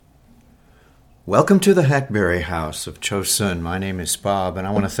Welcome to the Hackberry House of Chosun. My name is Bob, and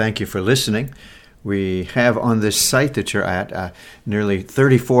I want to thank you for listening. We have on this site that you're at nearly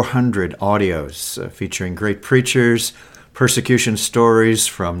 3,400 audios featuring great preachers, persecution stories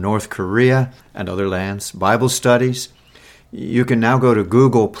from North Korea and other lands, Bible studies. You can now go to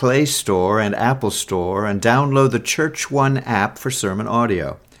Google Play Store and Apple Store and download the Church One app for sermon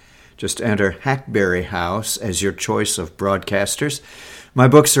audio. Just enter Hackberry House as your choice of broadcasters. My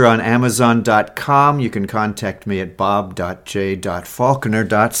books are on Amazon.com. You can contact me at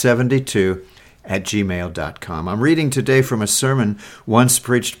bob.j.faulkner.72@gmail.com. I'm reading today from a sermon once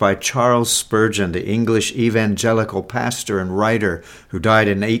preached by Charles Spurgeon, the English evangelical pastor and writer who died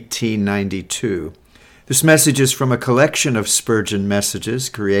in 1892. This message is from a collection of Spurgeon messages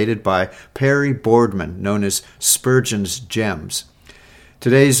created by Perry Boardman, known as Spurgeon's Gems.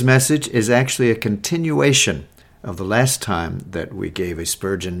 Today's message is actually a continuation of the last time that we gave a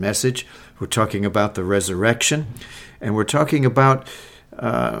Spurgeon message. We're talking about the resurrection, and we're talking about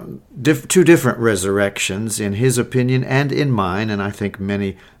two different resurrections in his opinion and in mine, and I think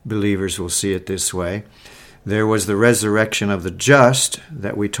many believers will see it this way. There was the resurrection of the just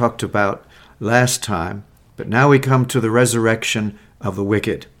that we talked about last time, but now we come to the resurrection of the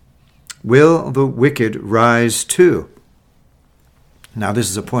wicked. Will the wicked rise too? Now, this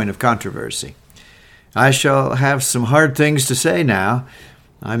is a point of controversy. I shall have some hard things to say now.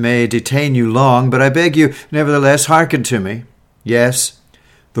 I may detain you long, but I beg you, nevertheless, hearken to me. Yes,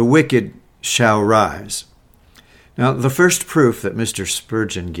 the wicked shall rise. Now, the first proof that Mr.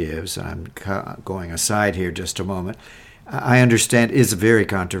 Spurgeon gives, and I'm going aside here just a moment, I understand is very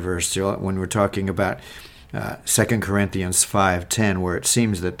controversial when we're talking about 2 Corinthians 5:10, where it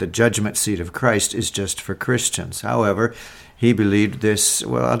seems that the judgment seat of Christ is just for Christians. However, he believed this.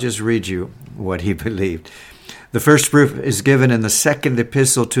 Well, I'll just read you what he believed. The first proof is given in the second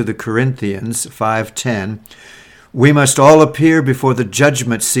epistle to the Corinthians 5:10. We must all appear before the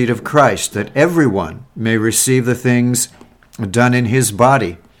judgment seat of Christ, that everyone may receive the things done in his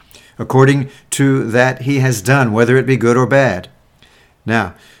body, according to that he has done, whether it be good or bad.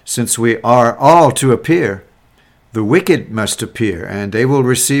 Now, since we are all to appear, the wicked must appear, and they will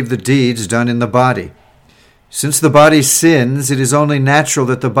receive the deeds done in the body. Since the body sins, it is only natural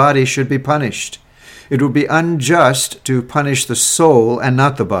that the body should be punished. It would be unjust to punish the soul and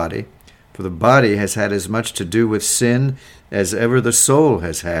not the body, for the body has had as much to do with sin as ever the soul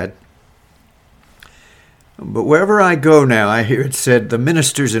has had. But wherever I go now, I hear it said the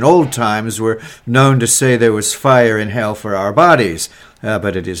ministers in old times were known to say there was fire in hell for our bodies.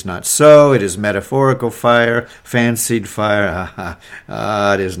 But it is not so. It is metaphorical fire, fancied fire.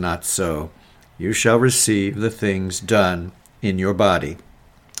 It is not so. You shall receive the things done in your body.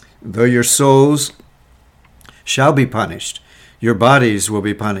 Though your souls shall be punished, your bodies will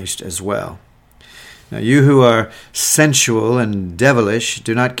be punished as well. Now you who are sensual and devilish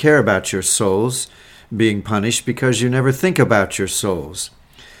do not care about your souls being punished because you never think about your souls.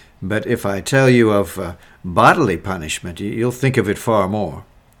 But if I tell you of bodily punishment, you'll think of it far more.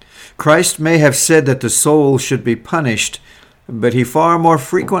 Christ may have said that the soul should be punished, but he far more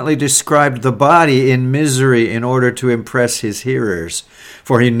frequently described the body in misery in order to impress his hearers,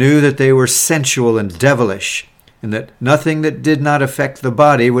 for he knew that they were sensual and devilish, and that nothing that did not affect the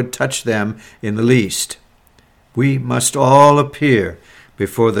body would touch them in the least. We must all appear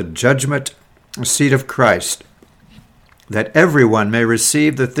before the judgment seat of Christ, that everyone may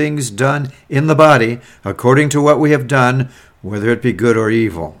receive the things done in the body according to what we have done, whether it be good or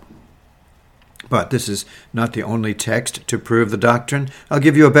evil. But this is not the only text to prove the doctrine. I'll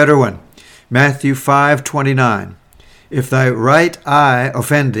give you a better one. Matthew 5:29. If thy right eye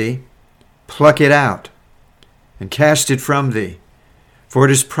offend thee, pluck it out, and cast it from thee. For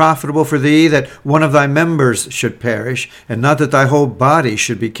it is profitable for thee that one of thy members should perish, and not that thy whole body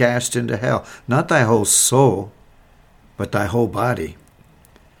should be cast into hell. Not thy whole soul, but thy whole body.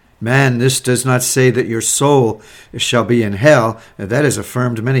 Man, this does not say that your soul shall be in hell. That is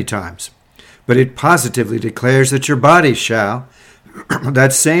affirmed many times. But it positively declares that your body shall,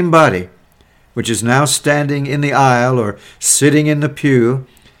 that same body, which is now standing in the aisle or sitting in the pew,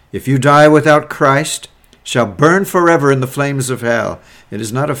 if you die without Christ, shall burn forever in the flames of hell. It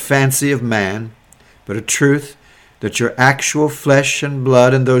is not a fancy of man, but a truth that your actual flesh and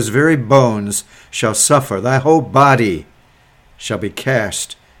blood and those very bones shall suffer. Thy whole body shall be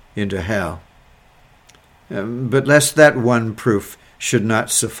cast into hell. But lest that one proof should not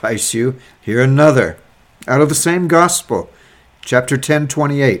suffice you, hear another, out of the same gospel, chapter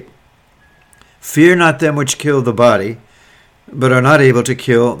 10:28. Fear not them which kill the body, but are not able to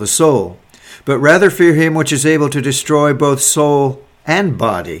kill the soul, but rather fear him which is able to destroy both soul and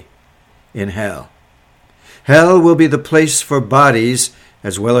body in hell. Hell will be the place for bodies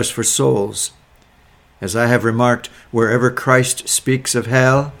as well as for souls. As I have remarked, wherever Christ speaks of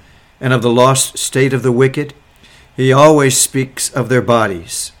hell and of the lost state of the wicked, he always speaks of their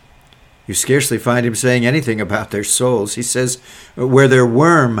bodies. You scarcely find him saying anything about their souls. He says, where their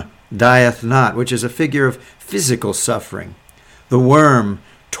worm dieth not, which is a figure of physical suffering. The worm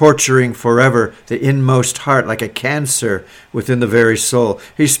torturing forever the inmost heart like a cancer within the very soul.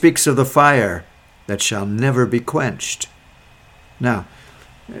 He speaks of the fire that shall never be quenched. Now,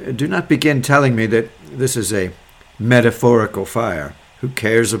 do not begin telling me that this is a metaphorical fire. Who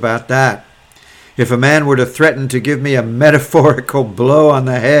cares about that? If a man were to threaten to give me a metaphorical blow on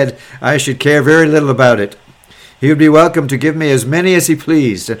the head, I should care very little about it. He would be welcome to give me as many as he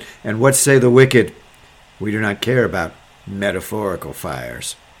pleased. And what say the wicked? We do not care about metaphorical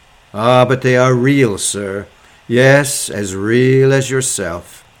fires. Ah, but they are real, sir. Yes, as real as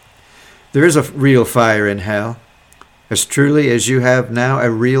yourself. There is a real fire in hell, as truly as you have now a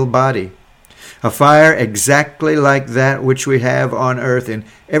real body. A fire exactly like that which we have on earth in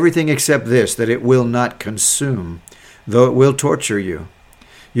everything except this, that it will not consume, though it will torture you.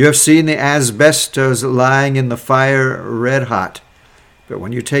 You have seen the asbestos lying in the fire red hot, but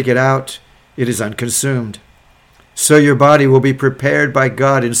when you take it out, it is unconsumed. So your body will be prepared by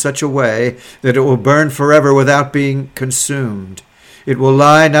God in such a way that it will burn forever without being consumed. It will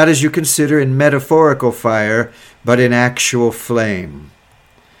lie not as you consider in metaphorical fire, but in actual flame.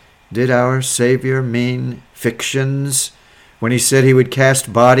 Did our Savior mean fictions when he said he would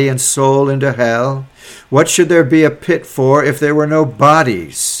cast body and soul into hell? What should there be a pit for if there were no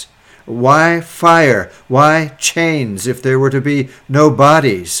bodies? Why fire? Why chains if there were to be no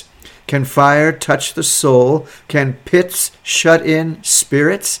bodies? Can fire touch the soul? Can pits shut in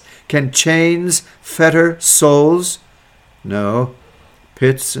spirits? Can chains fetter souls? No,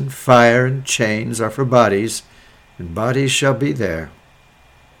 pits and fire and chains are for bodies, and bodies shall be there.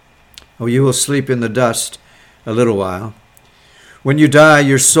 Oh, you will sleep in the dust a little while. When you die,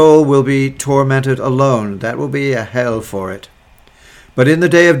 your soul will be tormented alone. That will be a hell for it. But in the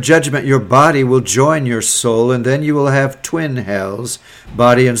day of judgment, your body will join your soul, and then you will have twin hells.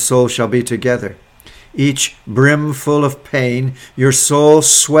 Body and soul shall be together, each brimful of pain, your soul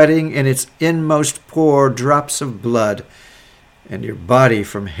sweating in its inmost pore drops of blood, and your body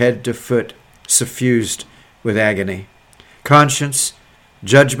from head to foot suffused with agony. Conscience,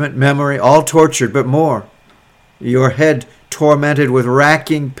 judgment, memory, all tortured, but more. Your head tormented with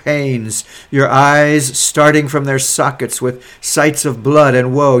racking pains, your eyes starting from their sockets with sights of blood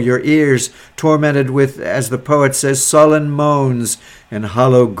and woe, your ears tormented with, as the poet says, sullen moans and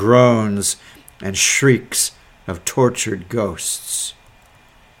hollow groans and shrieks of tortured ghosts.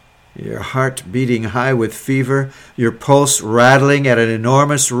 Your heart beating high with fever, your pulse rattling at an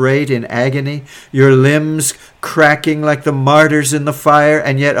enormous rate in agony, your limbs cracking like the martyrs in the fire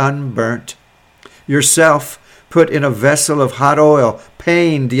and yet unburnt. Yourself put in a vessel of hot oil,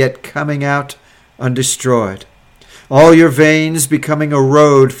 pained yet coming out undestroyed. All your veins becoming a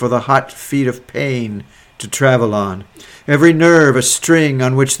road for the hot feet of pain to travel on. Every nerve a string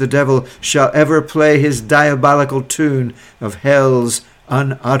on which the devil shall ever play his diabolical tune of hell's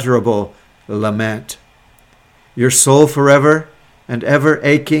unutterable lament. Your soul forever and ever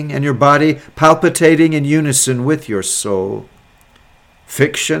aching, and your body palpitating in unison with your soul.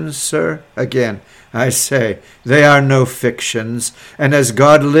 Fictions, sir? Again, I say, they are no fictions, and as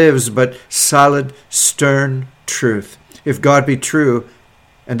God lives, but solid, stern truth. If God be true,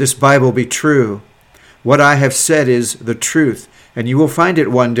 and this Bible be true, what I have said is the truth, and you will find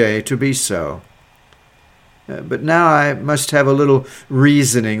it one day to be so. But now I must have a little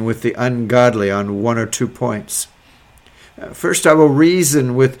reasoning with the ungodly on one or two points. First, I will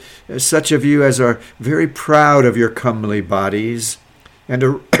reason with such of you as are very proud of your comely bodies,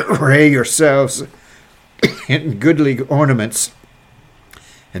 and array yourselves in goodly ornaments,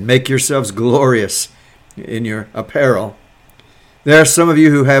 and make yourselves glorious in your apparel. There are some of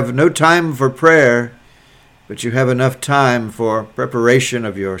you who have no time for prayer, but you have enough time for preparation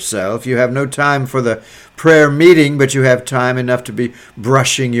of yourself. You have no time for the prayer meeting, but you have time enough to be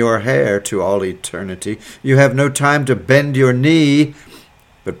brushing your hair to all eternity. You have no time to bend your knee,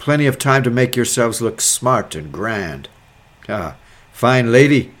 but plenty of time to make yourselves look smart and grand. Ah, fine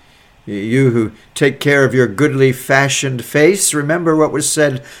lady, you who take care of your goodly fashioned face, remember what was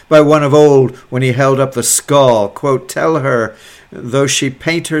said by one of old when he held up the skull. Quote, tell her, though she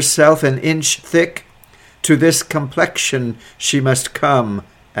paint herself an inch thick, to this complexion she must come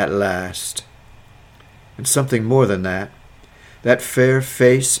at last. And something more than that. That fair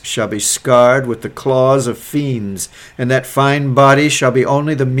face shall be scarred with the claws of fiends, and that fine body shall be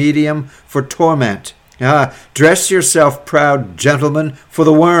only the medium for torment. Ah, dress yourself, proud gentlemen, for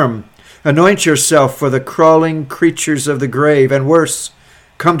the worm. Anoint yourself for the crawling creatures of the grave, and worse,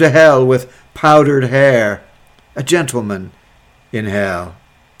 come to hell with powdered hair, a gentleman in hell.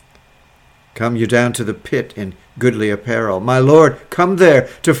 Come you down to the pit in goodly apparel. My lord, come there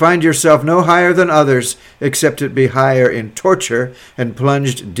to find yourself no higher than others, except it be higher in torture and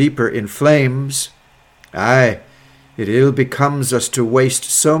plunged deeper in flames. Aye, it ill becomes us to waste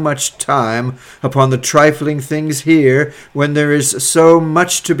so much time upon the trifling things here, when there is so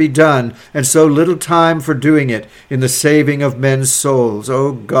much to be done, and so little time for doing it in the saving of men's souls.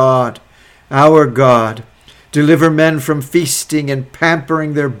 O God, our God, deliver men from feasting and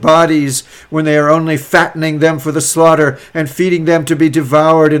pampering their bodies when they are only fattening them for the slaughter and feeding them to be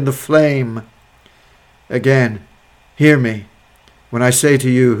devoured in the flame. Again, hear me when I say to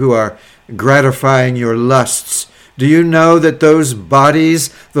you who are gratifying your lusts, do you know that those bodies,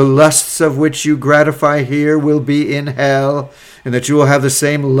 the lusts of which you gratify here, will be in hell, and that you will have the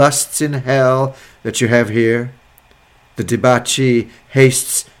same lusts in hell that you have here? The debauchee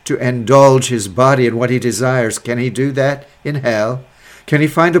hastes to indulge his body in what he desires. Can he do that in hell? Can he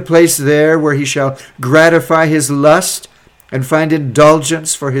find a place there where he shall gratify his lust and find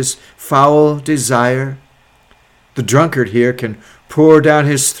indulgence for his foul desire? The drunkard here can pour down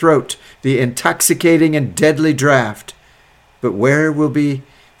his throat the intoxicating and deadly draught, but where will be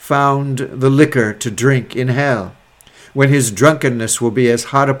found the liquor to drink in hell, when his drunkenness will be as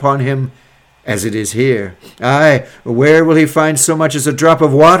hot upon him as it is here? Aye, where will he find so much as a drop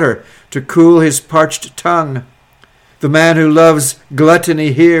of water to cool his parched tongue? The man who loves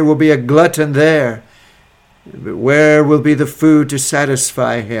gluttony here will be a glutton there. But where will be the food to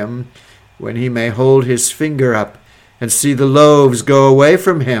satisfy him, when he may hold his finger up and see the loaves go away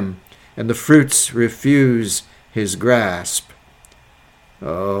from him, and the fruits refuse his grasp?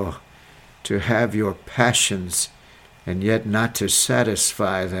 Oh, to have your passions, and yet not to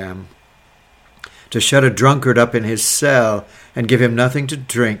satisfy them. To shut a drunkard up in his cell and give him nothing to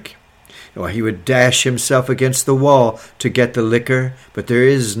drink. Or he would dash himself against the wall to get the liquor, but there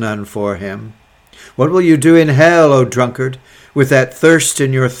is none for him. What will you do in hell, O drunkard, with that thirst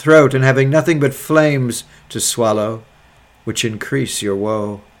in your throat and having nothing but flames to swallow, which increase your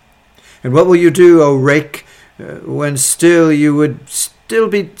woe? And what will you do, O rake, when still you would still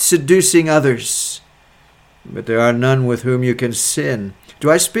be seducing others, but there are none with whom you can sin?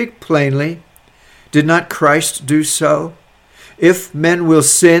 Do I speak plainly? Did not Christ do so? If men will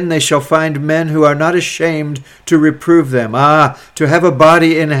sin, they shall find men who are not ashamed to reprove them. Ah, to have a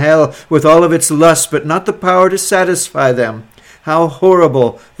body in hell with all of its lusts, but not the power to satisfy them. How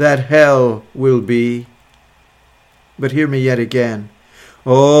horrible that hell will be. But hear me yet again.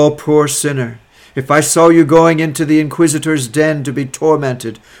 Oh, poor sinner, if I saw you going into the inquisitor's den to be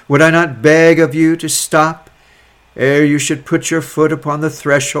tormented, would I not beg of you to stop ere you should put your foot upon the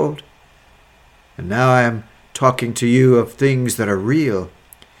threshold? And now I am talking to you of things that are real.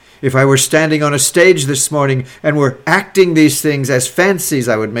 If I were standing on a stage this morning and were acting these things as fancies,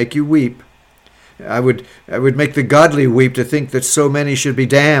 I would make you weep. I would make the godly weep to think that so many should be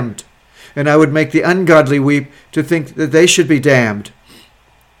damned, and I would make the ungodly weep to think that they should be damned.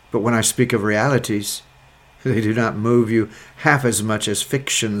 But when I speak of realities, they do not move you half as much as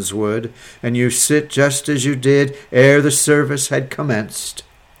fictions would, and you sit just as you did ere the service had commenced.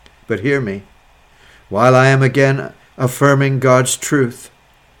 But hear me, while I am again affirming God's truth.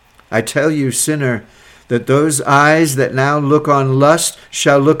 I tell you, sinner, that those eyes that now look on lust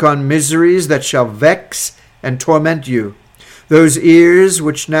shall look on miseries that shall vex and torment you. Those ears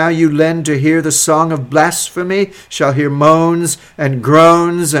which now you lend to hear the song of blasphemy shall hear moans and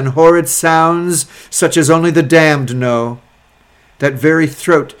groans and horrid sounds such as only the damned know. That very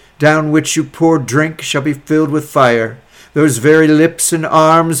throat down which you pour drink shall be filled with fire. Those very lips and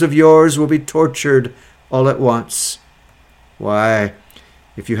arms of yours will be tortured all at once. Why,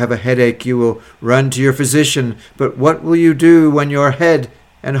 if you have a headache, you will run to your physician, but what will you do when your head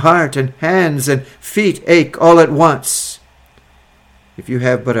and heart and hands and feet ache all at once? If you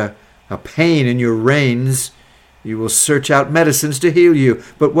have but a pain in your reins, you will search out medicines to heal you,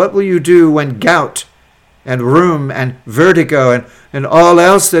 but what will you do when gout and rheum and vertigo and all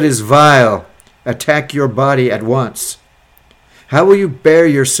else that is vile attack your body at once? How will you bear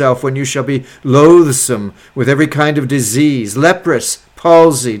yourself when you shall be loathsome with every kind of disease, leprous,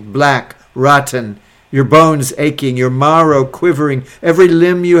 palsied, black, rotten, your bones aching, your marrow quivering, every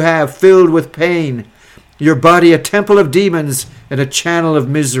limb you have filled with pain, your body a temple of demons and a channel of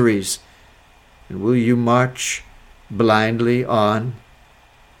miseries? And will you march blindly on.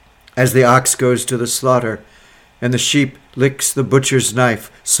 As the ox goes to the slaughter, and the sheep licks the butcher's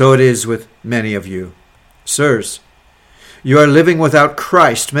knife, so it is with many of you. Sirs, you are living without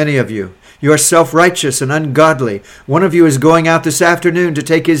Christ, many of you. You are self-righteous and ungodly. One of you is going out this afternoon to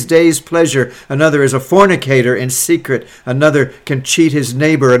take his day's pleasure. Another is a fornicator in secret. Another can cheat his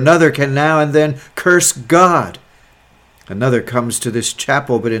neighbor. Another can now and then curse God. Another comes to this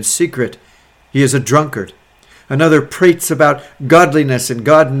chapel, but in secret he is a drunkard. Another prates about godliness, and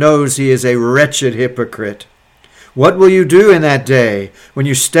God knows he is a wretched hypocrite. What will you do in that day when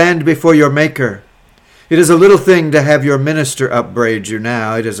you stand before your Maker? It is a little thing to have your minister upbraid you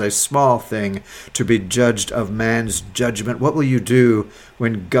now. It is a small thing to be judged of man's judgment. What will you do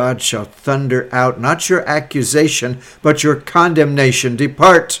when God shall thunder out not your accusation, but your condemnation?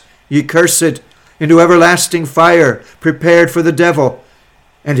 Depart, ye cursed, into everlasting fire, prepared for the devil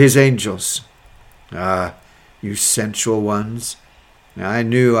and his angels. Ah, you sensual ones, I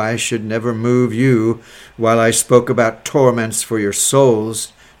knew I should never move you while I spoke about torments for your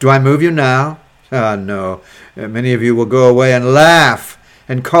souls. Do I move you now? Ah, no. Many of you will go away and laugh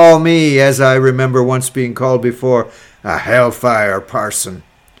and call me, as I remember once being called before, a hellfire parson.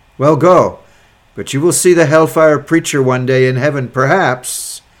 Well, go, but you will see the hellfire preacher one day in heaven,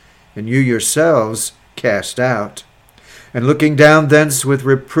 perhaps, and you yourselves cast out. And looking down thence with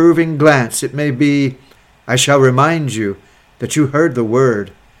reproving glance, it may be, I shall remind you that you heard the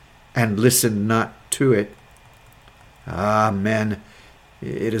word and listened not to it. Ah, men,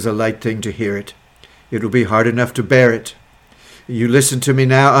 it is a light thing to hear it. It will be hard enough to bear it. You listen to me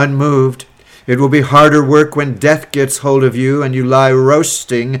now unmoved. It will be harder work when death gets hold of you and you lie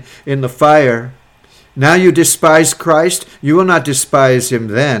roasting in the fire. Now you despise Christ, you will not despise him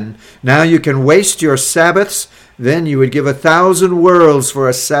then. Now you can waste your Sabbaths, then you would give 1,000 worlds for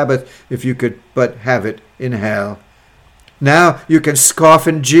a Sabbath if you could but have it in hell. Now you can scoff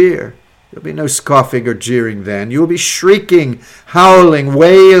and jeer. There'll be no scoffing or jeering then. You will be shrieking, howling,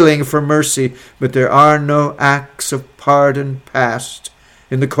 wailing for mercy, but there are no acts of pardon past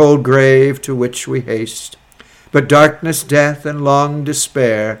in the cold grave to which we haste. But darkness, death, and long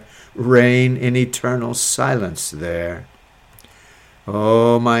despair reign in eternal silence there.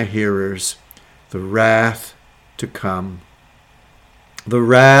 O my hearers, the wrath to come, the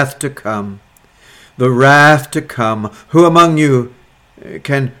wrath to come, the wrath to come. Who among you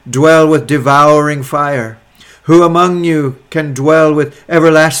can dwell with devouring fire? Who among you can dwell with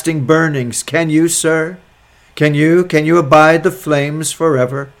everlasting burnings? Can you, sir? Can you abide the flames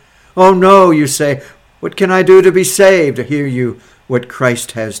forever? Oh no, you say, what can I do to be saved? Hear you what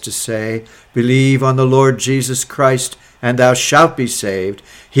Christ has to say. Believe on the Lord Jesus Christ, and thou shalt be saved.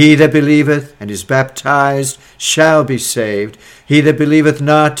 He that believeth and is baptized shall be saved. He that believeth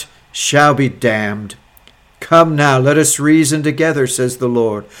not shall be damned. Come now, let us reason together, says the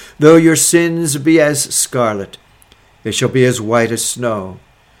Lord. Though your sins be as scarlet, they shall be as white as snow.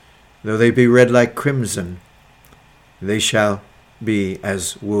 Though they be red like crimson, they shall be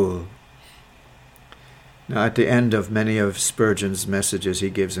as wool. Now, at the end of many of Spurgeon's messages, he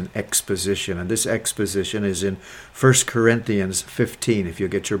gives an exposition, and this exposition is in 1 Corinthians 15. If you'll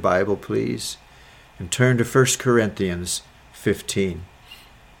get your Bible, please, and turn to 1 Corinthians 15.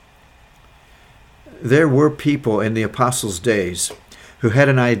 There were people in the apostles' days who had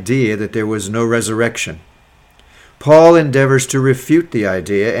an idea that there was no resurrection. Paul endeavors to refute the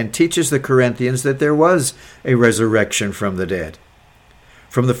idea and teaches the Corinthians that there was a resurrection from the dead.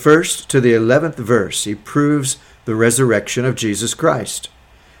 From the 1st to the 11th verse, he proves the resurrection of Jesus Christ,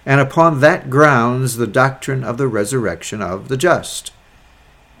 and upon that grounds the doctrine of the resurrection of the just.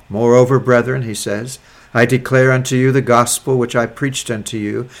 Moreover, brethren, he says, I declare unto you the gospel which I preached unto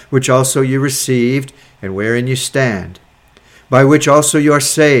you, which also you received, and wherein you stand, by which also you are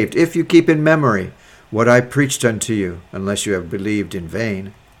saved, if you keep in memory what I preached unto you, unless you have believed in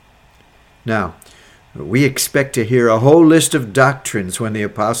vain. Now, we expect to hear a whole list of doctrines when the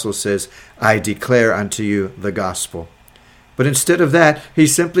apostle says, I declare unto you the gospel. But instead of that, he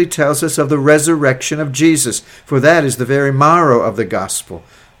simply tells us of the resurrection of Jesus, for that is the very marrow of the gospel,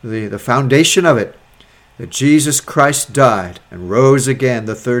 the foundation of it, that Jesus Christ died and rose again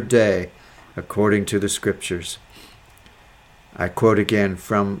the third day, according to the Scriptures. I quote again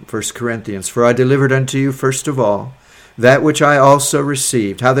from 1 Corinthians, For I delivered unto you first of all that which I also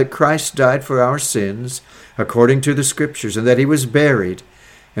received, how that Christ died for our sins, according to the Scriptures, and that he was buried,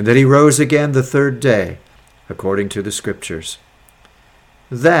 and that he rose again the third day, according to the Scriptures.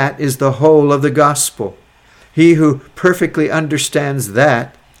 That is the whole of the gospel. He who perfectly understands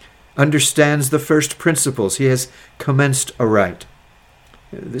that understands the first principles. He has commenced aright.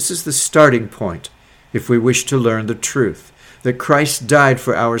 This is the starting point if we wish to learn the truth, that Christ died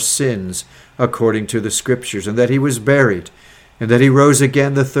for our sins according to the Scriptures, and that he was buried, and that he rose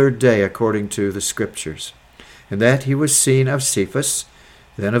again the third day according to the Scriptures, and that he was seen of Cephas,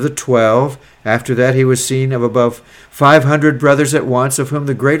 then of the 12. After that he was seen of above 500 brothers at once, of whom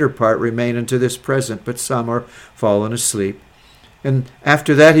the greater part remain unto this present, but some are fallen asleep. And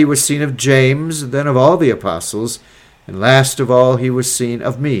after that he was seen of James, then of all the apostles, and last of all he was seen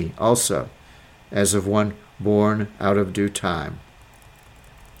of me also, as of one born out of due time.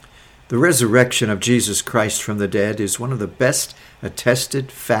 The resurrection of Jesus Christ from the dead is one of the best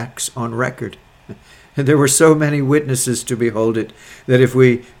attested facts on record. And there were so many witnesses to behold it, that if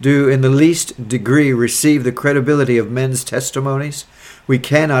we do in the least degree receive the credibility of men's testimonies, we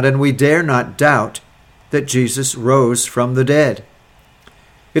cannot and we dare not doubt that Jesus rose from the dead.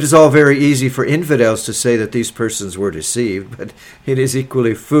 It is all very easy for infidels to say that these persons were deceived, but it is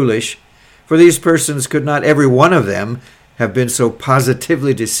equally foolish, for these persons could not every one of them have been so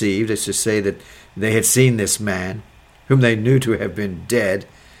positively deceived as to say that they had seen this man, whom they knew to have been dead,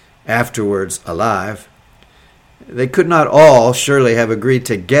 afterwards alive. They could not all surely have agreed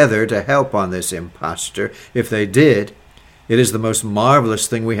together to help on this imposture. If they did, it is the most marvelous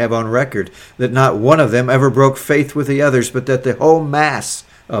thing we have on record, that not one of them ever broke faith with the others, but that the whole mass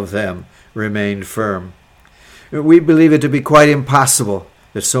of them remained firm. We believe it to be quite impossible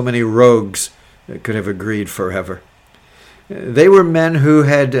that so many rogues could have agreed forever. They were men who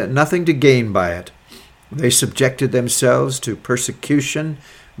had nothing to gain by it. They subjected themselves to persecution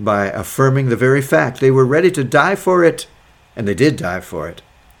by affirming the very fact. They were ready to die for it, and they did die for it.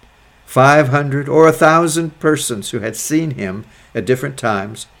 500 or 1,000 persons who had seen him at different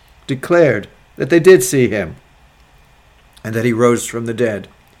times declared that they did see him, and that he rose from the dead,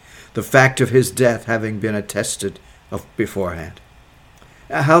 the fact of his death having been attested of beforehand.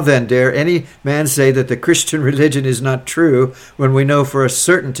 How then dare any man say that the Christian religion is not true when we know for a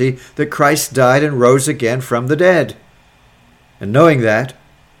certainty that Christ died and rose again from the dead? And knowing that,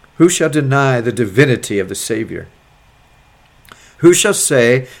 who shall deny the divinity of the Savior? Who shall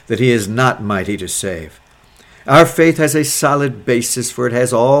say that he is not mighty to save? Our faith has a solid basis, for it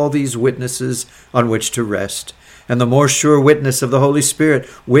has all these witnesses on which to rest, and the more sure witness of the Holy Spirit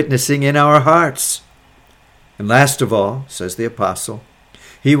witnessing in our hearts. And last of all, says the apostle,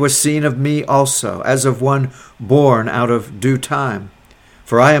 he was seen of me also, as of one born out of due time.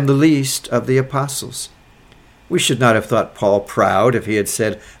 For I am the least of the apostles. We should not have thought Paul proud if he had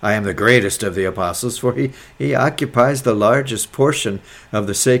said, I am the greatest of the apostles, for he occupies the largest portion of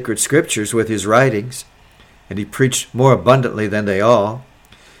the sacred scriptures with his writings, and he preached more abundantly than they all.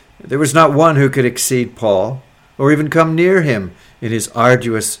 There was not one who could exceed Paul, or even come near him in his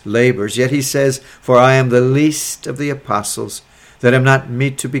arduous labors. Yet he says, for I am the least of the apostles, that am not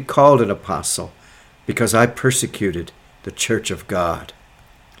meet to be called an apostle, because I persecuted the church of God.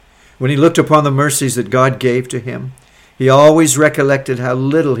 When he looked upon the mercies that God gave to him, he always recollected how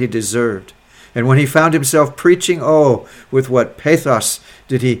little he deserved. And when he found himself preaching, with what pathos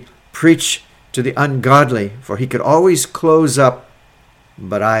did he preach to the ungodly, for he could always close up,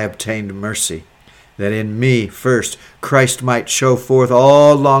 but I obtained mercy, that in me first Christ might show forth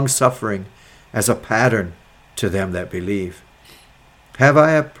all long-suffering as a pattern to them that believe. Have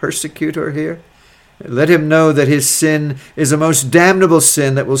I a persecutor here? Let him know that his sin is a most damnable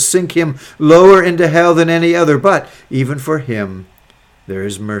sin that will sink him lower into hell than any other. But even for him there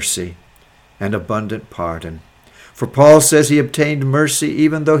is mercy and abundant pardon. For Paul says he obtained mercy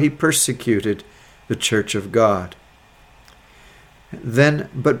even though he persecuted the church of God.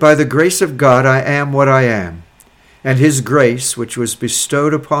 But by the grace of God I am what I am. And his grace, which was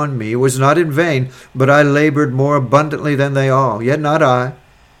bestowed upon me, was not in vain, but I labored more abundantly than they all. Yet not I,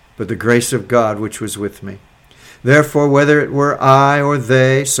 but the grace of God which was with me. Therefore, whether it were I or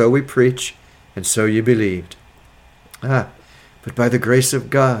they, so we preach, and so ye believed. But by the grace of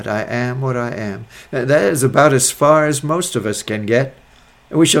God I am what I am. That is about as far as most of us can get,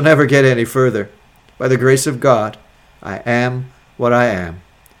 and we shall never get any further. By the grace of God I am what I am.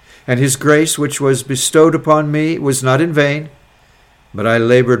 And his grace which was bestowed upon me was not in vain, but I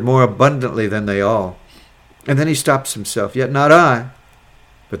labored more abundantly than they all. And then he stops himself. Yet not I,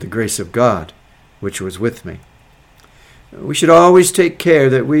 but the grace of God which was with me. We should always take care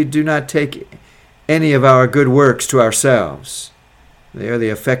that we do not take any of our good works to ourselves. They are the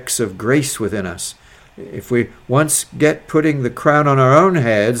effects of grace within us. If we once get putting the crown on our own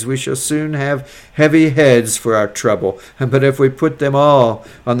heads, we shall soon have heavy heads for our trouble. But if we put them all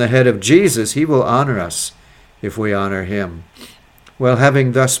on the head of Jesus, he will honor us if we honor him. Well,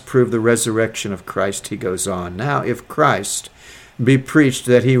 having thus proved the resurrection of Christ, he goes on. Now, if Christ, be preached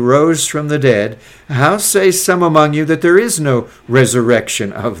that he rose from the dead, how say some among you that there is no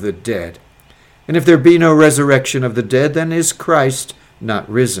resurrection of the dead? And if there be no resurrection of the dead, then is Christ not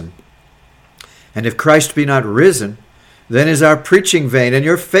risen? And if Christ be not risen, then is our preaching vain, and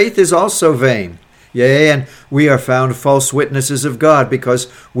your faith is also vain. Yea, and we are found false witnesses of God,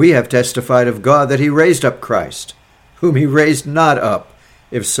 because we have testified of God that he raised up Christ, whom he raised not up,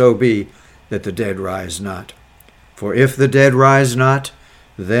 if so be that the dead rise not. For if the dead rise not,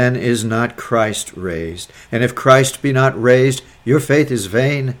 then is not Christ raised. And if Christ be not raised, your faith is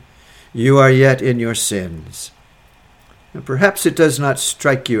vain. You are yet in your sins. And perhaps it does not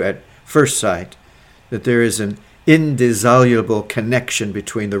strike you at first sight that there is an indissoluble connection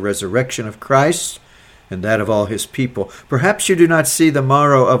between the resurrection of Christ and that of all his people. Perhaps you do not see the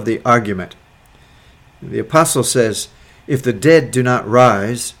marrow of the argument. The apostle says, if the dead do not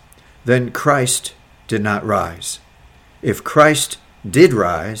rise, then Christ did not rise. If Christ did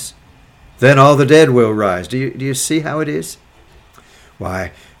rise, then all the dead will rise. Do you see how it is?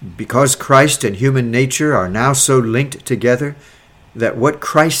 Why, because Christ and human nature are now so linked together, that what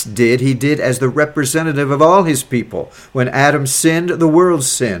Christ did, he did as the representative of all his people. When Adam sinned, the world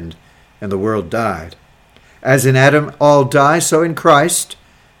sinned, and the world died. As in Adam all die, so in Christ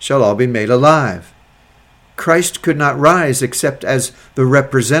shall all be made alive. Christ could not rise except as the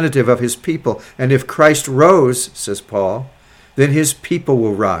representative of his people. And if Christ rose, says Paul, then his people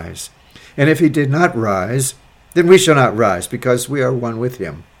will rise. And if he did not rise, then we shall not rise, because we are one with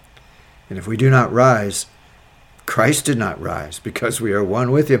him. And if we do not rise, Christ did not rise, because we are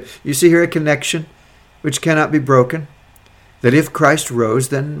one with him. You see here a connection which cannot be broken, that if Christ rose,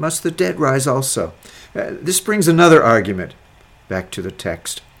 then must the dead rise also. This brings another argument back to the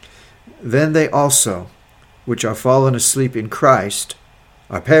text. Then they also, which are fallen asleep in Christ,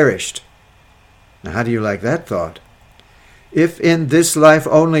 are perished. Now, how do you like that thought? If in this life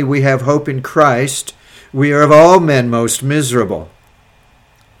only we have hope in Christ, we are of all men most miserable.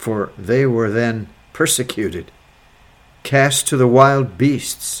 For they were then persecuted, cast to the wild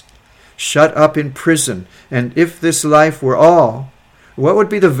beasts, shut up in prison. And if this life were all, what would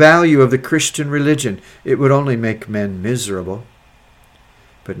be the value of the Christian religion? It would only make men miserable.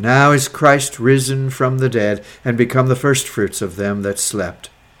 But now is Christ risen from the dead, and become the firstfruits of them that slept.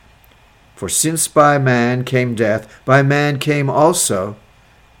 For since by man came death, by man came also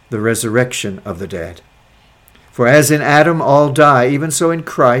the resurrection of the dead. For as in Adam all die, even so in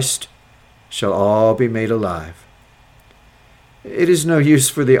Christ shall all be made alive. It is no use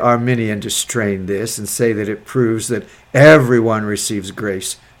for the Arminian to strain this and say that it proves that everyone receives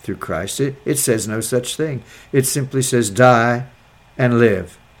grace through Christ. It says no such thing. It simply says die and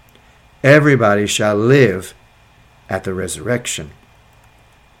live. Everybody shall live at the resurrection.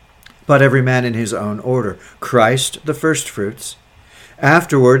 But every man in his own order. Christ the firstfruits.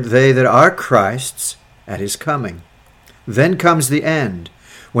 Afterward they that are Christ's at his coming. Then comes the end,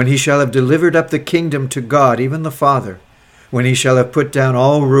 when he shall have delivered up the kingdom to God, even the Father, when he shall have put down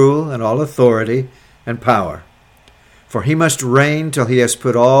all rule and all authority and power. For he must reign till he has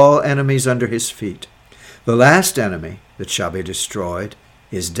put all enemies under his feet. The last enemy that shall be destroyed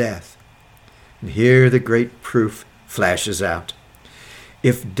is death. And here the great proof flashes out.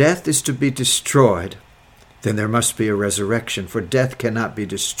 If death is to be destroyed, then there must be a resurrection, for death cannot be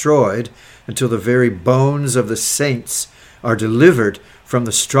destroyed until the very bones of the saints are delivered from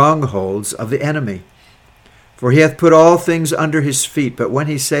the strongholds of the enemy. For he hath put all things under his feet, but when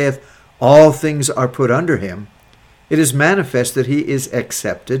he saith, all things are put under him, it is manifest that he is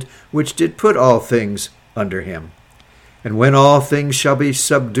accepted, which did put all things under him. And when all things shall be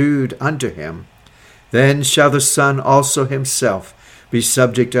subdued unto him, then shall the Son also himself be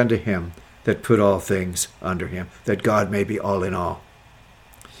subject unto him that put all things under him, that God may be all in all.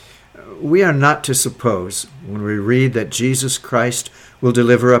 We are not to suppose, when we read that Jesus Christ will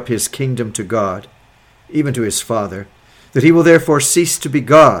deliver up his kingdom to God, even to his Father, that he will therefore cease to be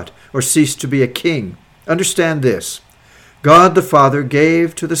God or cease to be a king. Understand this. God the Father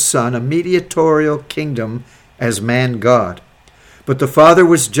gave to the Son a mediatorial kingdom as man-God, but the Father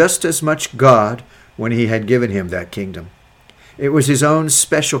was just as much God when he had given him that kingdom. It was his own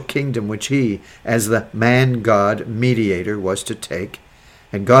special kingdom which he, as the man-God mediator, was to take,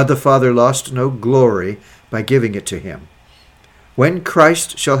 and God the Father lost no glory by giving it to him. When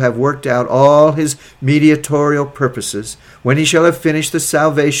Christ shall have worked out all his mediatorial purposes, when he shall have finished the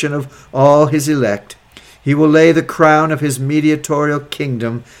salvation of all his elect, he will lay the crown of his mediatorial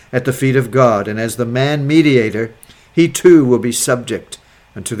kingdom at the feet of God, and as the man-mediator, he too will be subject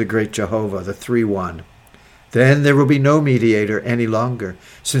unto the great Jehovah, the Three One. Then there will be no mediator any longer,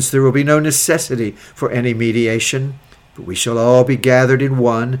 since there will be no necessity for any mediation, But we shall all be gathered in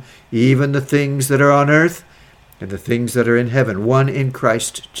one, even the things that are on earth and the things that are in heaven, one in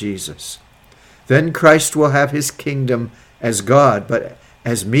Christ Jesus. Then Christ will have his kingdom as God, but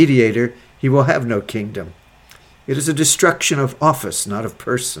as mediator he will have no kingdom. It is a destruction of office, not of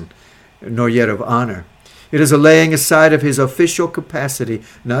person, nor yet of honor. It is a laying aside of his official capacity,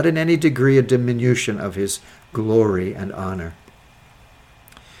 not in any degree a diminution of his glory and honor.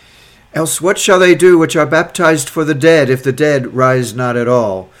 Else what shall they do which are baptized for the dead, if the dead rise not at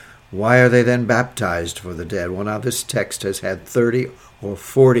all? Why are they then baptized for the dead? Well, now this text has had 30 or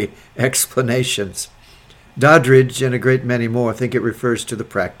 40 explanations. Doddridge and a great many more think it refers to the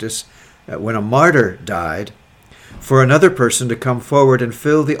practice that when a martyr died, for another person to come forward and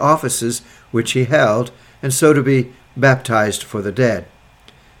fill the offices which he held, and so to be baptized for the dead.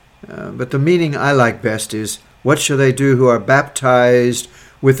 But the meaning I like best is, what shall they do who are baptized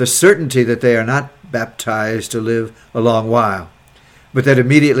with the certainty that they are not baptized to live a long while, but that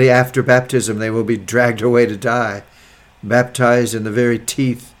immediately after baptism they will be dragged away to die, baptized in the very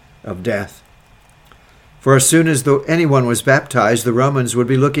teeth of death? For as soon as anyone was baptized, the Romans would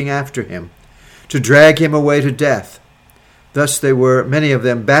be looking after him, to drag him away to death. Thus they were, many of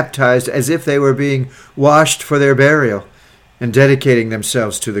them, baptized as if they were being washed for their burial and dedicating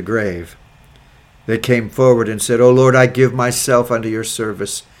themselves to the grave. They came forward and said, O Lord, I give myself unto your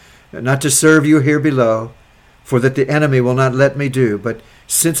service, not to serve you here below, for that the enemy will not let me do, but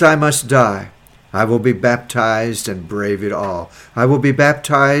since I must die, I will be baptized and brave it all. I will be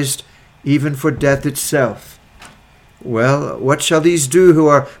baptized even for death itself. Well, what shall these do who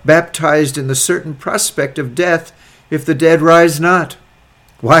are baptized in the certain prospect of death, if the dead rise not?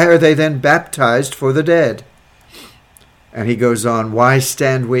 Why are they then baptized for the dead? And he goes on, why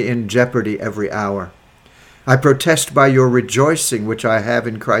stand we in jeopardy every hour? I protest by your rejoicing which I have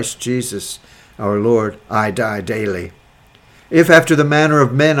in Christ Jesus, our Lord, I die daily. If after the manner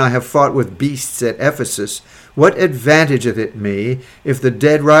of men I have fought with beasts at Ephesus, what advantageth it me if the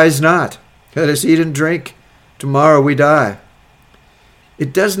dead rise not? Let us eat and drink. Tomorrow we die.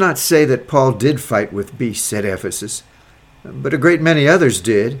 It does not say that Paul did fight with beasts at Ephesus, but a great many others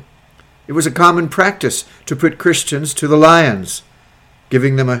did. It was a common practice to put Christians to the lions,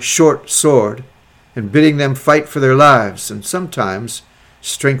 giving them a short sword and bidding them fight for their lives. And sometimes,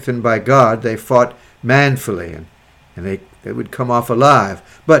 strengthened by God, they fought manfully and they would come off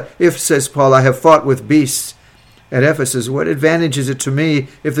alive. But if, says Paul, I have fought with beasts at Ephesus, what advantage is it to me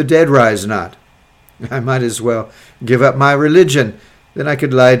if the dead rise not? I might as well give up my religion. Then I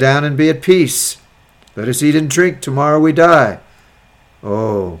could lie down and be at peace. Let us eat and drink. Tomorrow we die.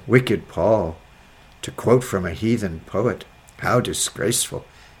 Oh, wicked Paul, to quote from a heathen poet. How disgraceful.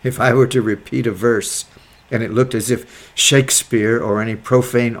 If I were to repeat a verse, and it looked as if Shakespeare or any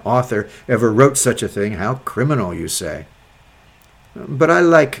profane author ever wrote such a thing, how criminal, you say. But I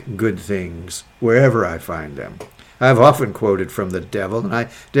like good things, wherever I find them. I have often quoted from the devil, and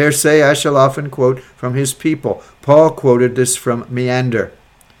I dare say I shall often quote from his people. Paul quoted this from Menander,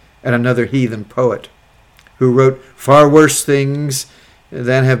 and another heathen poet, who wrote far worse things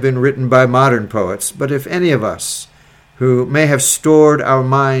than have been written by modern poets. But if any of us, who may have stored our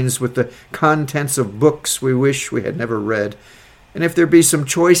minds with the contents of books we wish we had never read, and if there be some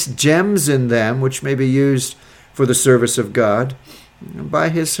choice gems in them which may be used for the service of God, by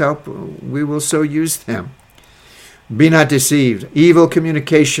his help we will so use them. Be not deceived. Evil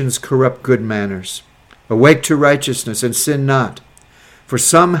communications corrupt good manners. Awake to righteousness and sin not. For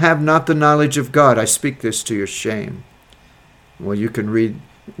some have not the knowledge of God. I speak this to your shame. Well, you can read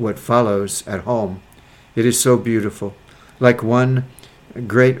what follows at home. It is so beautiful. Like one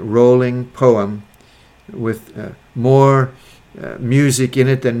great rolling poem with more music in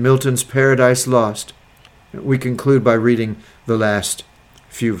it than Milton's Paradise Lost. We conclude by reading the last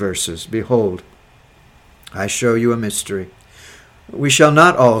few verses. Behold, I show you a mystery. We shall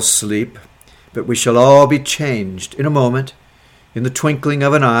not all sleep, but we shall all be changed in a moment, in the twinkling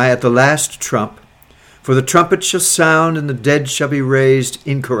of an eye, at the last trump. For the trumpet shall sound, and the dead shall be raised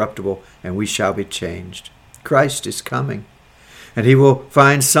incorruptible, and we shall be changed. Christ is coming, and he will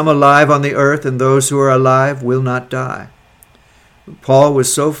find some alive on the earth, and those who are alive will not die. Paul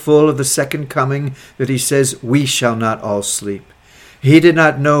was so full of the second coming that he says, we shall not all sleep. He did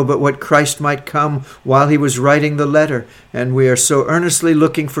not know but what Christ might come while he was writing the letter, and we are so earnestly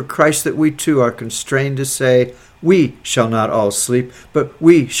looking for Christ that we too are constrained to say, we shall not all sleep, but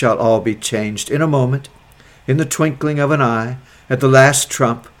we shall all be changed in a moment, in the twinkling of an eye, at the last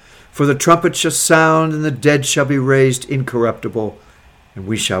trump. For the trumpet shall sound, and the dead shall be raised incorruptible, and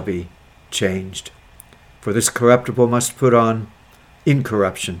we shall be changed. For this corruptible must put on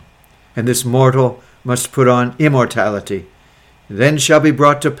incorruption, and this mortal must put on immortality. Then shall be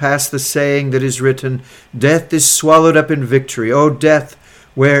brought to pass the saying that is written, Death is swallowed up in victory. O death,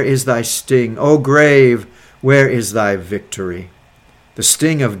 where is thy sting? O grave, where is thy victory? The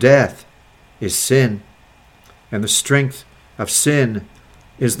sting of death is sin, and the strength of sin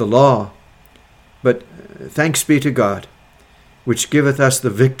is the law. But thanks be to God, which giveth us the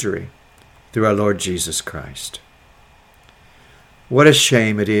victory through our Lord Jesus Christ. What a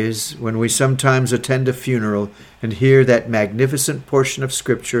shame it is when we sometimes attend a funeral and hear that magnificent portion of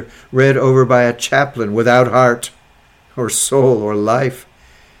Scripture read over by a chaplain without heart or soul or life.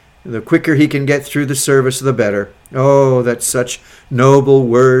 The quicker he can get through the service, the better. Oh, that such noble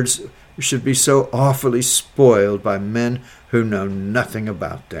words should be so awfully spoiled by men who know nothing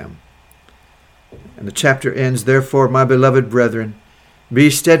about them. And the chapter ends, Therefore, my beloved brethren, be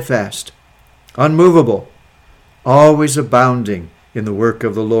steadfast, unmovable, always abounding in the work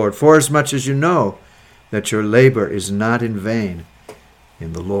of the Lord, forasmuch as you know that your labor is not in vain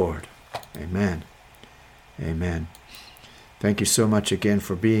in the Lord. Amen. Amen. Thank you so much again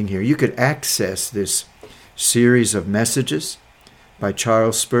for being here. You could access this series of messages by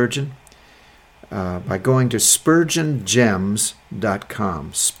Charles Spurgeon by going to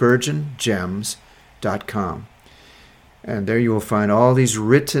SpurgeonGems.com, SpurgeonGems.com. And there you will find all these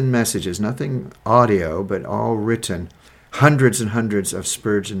written messages, nothing audio, but all written, hundreds and hundreds of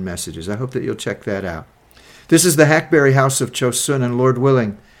Spurgeon messages. I hope that you'll check that out. This is the Hackberry House of Chosun, and Lord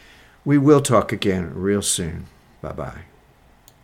willing, we will talk again real soon. Bye-bye.